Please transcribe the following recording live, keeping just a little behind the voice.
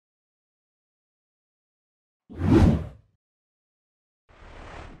In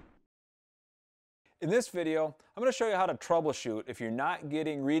this video, I'm going to show you how to troubleshoot if you're not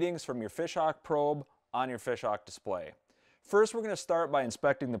getting readings from your fishhawk probe on your fishhawk display. First, we're going to start by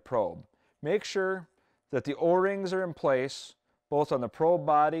inspecting the probe. Make sure that the O-rings are in place, both on the probe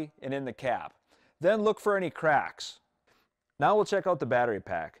body and in the cap. Then look for any cracks. Now we'll check out the battery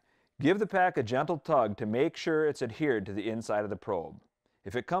pack. Give the pack a gentle tug to make sure it's adhered to the inside of the probe.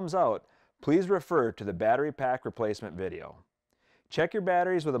 If it comes out, please refer to the battery pack replacement video. Check your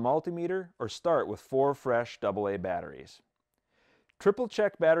batteries with a multimeter or start with 4 fresh AA batteries. Triple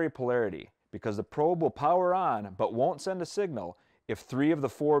check battery polarity because the probe will power on but won't send a signal if 3 of the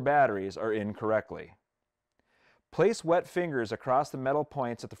 4 batteries are in correctly. Place wet fingers across the metal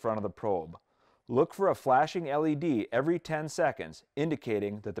points at the front of the probe. Look for a flashing LED every 10 seconds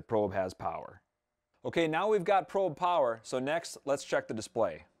indicating that the probe has power. Okay, now we've got probe power, so next let's check the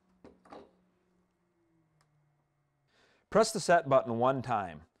display. Press the set button one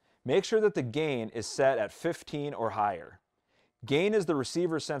time. Make sure that the gain is set at 15 or higher. Gain is the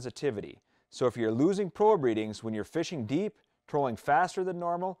receiver's sensitivity, so if you're losing probe readings when you're fishing deep, trolling faster than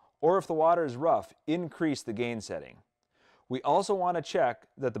normal, or if the water is rough, increase the gain setting. We also want to check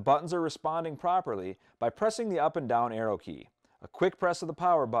that the buttons are responding properly by pressing the up and down arrow key. A quick press of the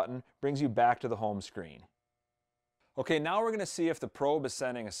power button brings you back to the home screen. Okay, now we're going to see if the probe is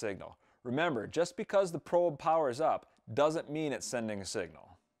sending a signal. Remember, just because the probe powers up doesn't mean it's sending a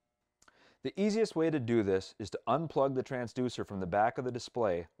signal. The easiest way to do this is to unplug the transducer from the back of the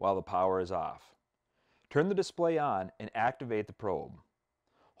display while the power is off. Turn the display on and activate the probe.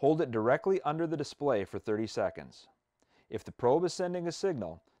 Hold it directly under the display for 30 seconds. If the probe is sending a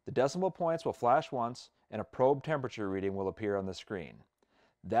signal, the decimal points will flash once and a probe temperature reading will appear on the screen.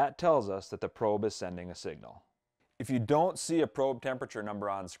 That tells us that the probe is sending a signal. If you don't see a probe temperature number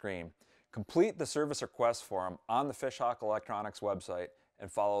on screen, complete the service request form on the Fishhawk Electronics website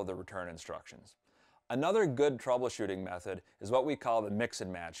and follow the return instructions. Another good troubleshooting method is what we call the mix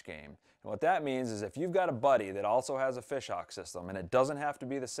and match game. And what that means is if you've got a buddy that also has a fishhawk system, and it doesn't have to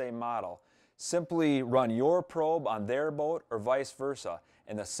be the same model, simply run your probe on their boat or vice versa,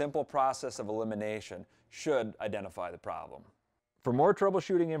 and the simple process of elimination should identify the problem. For more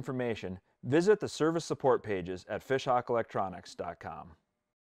troubleshooting information, visit the service support pages at fishhawkelectronics.com.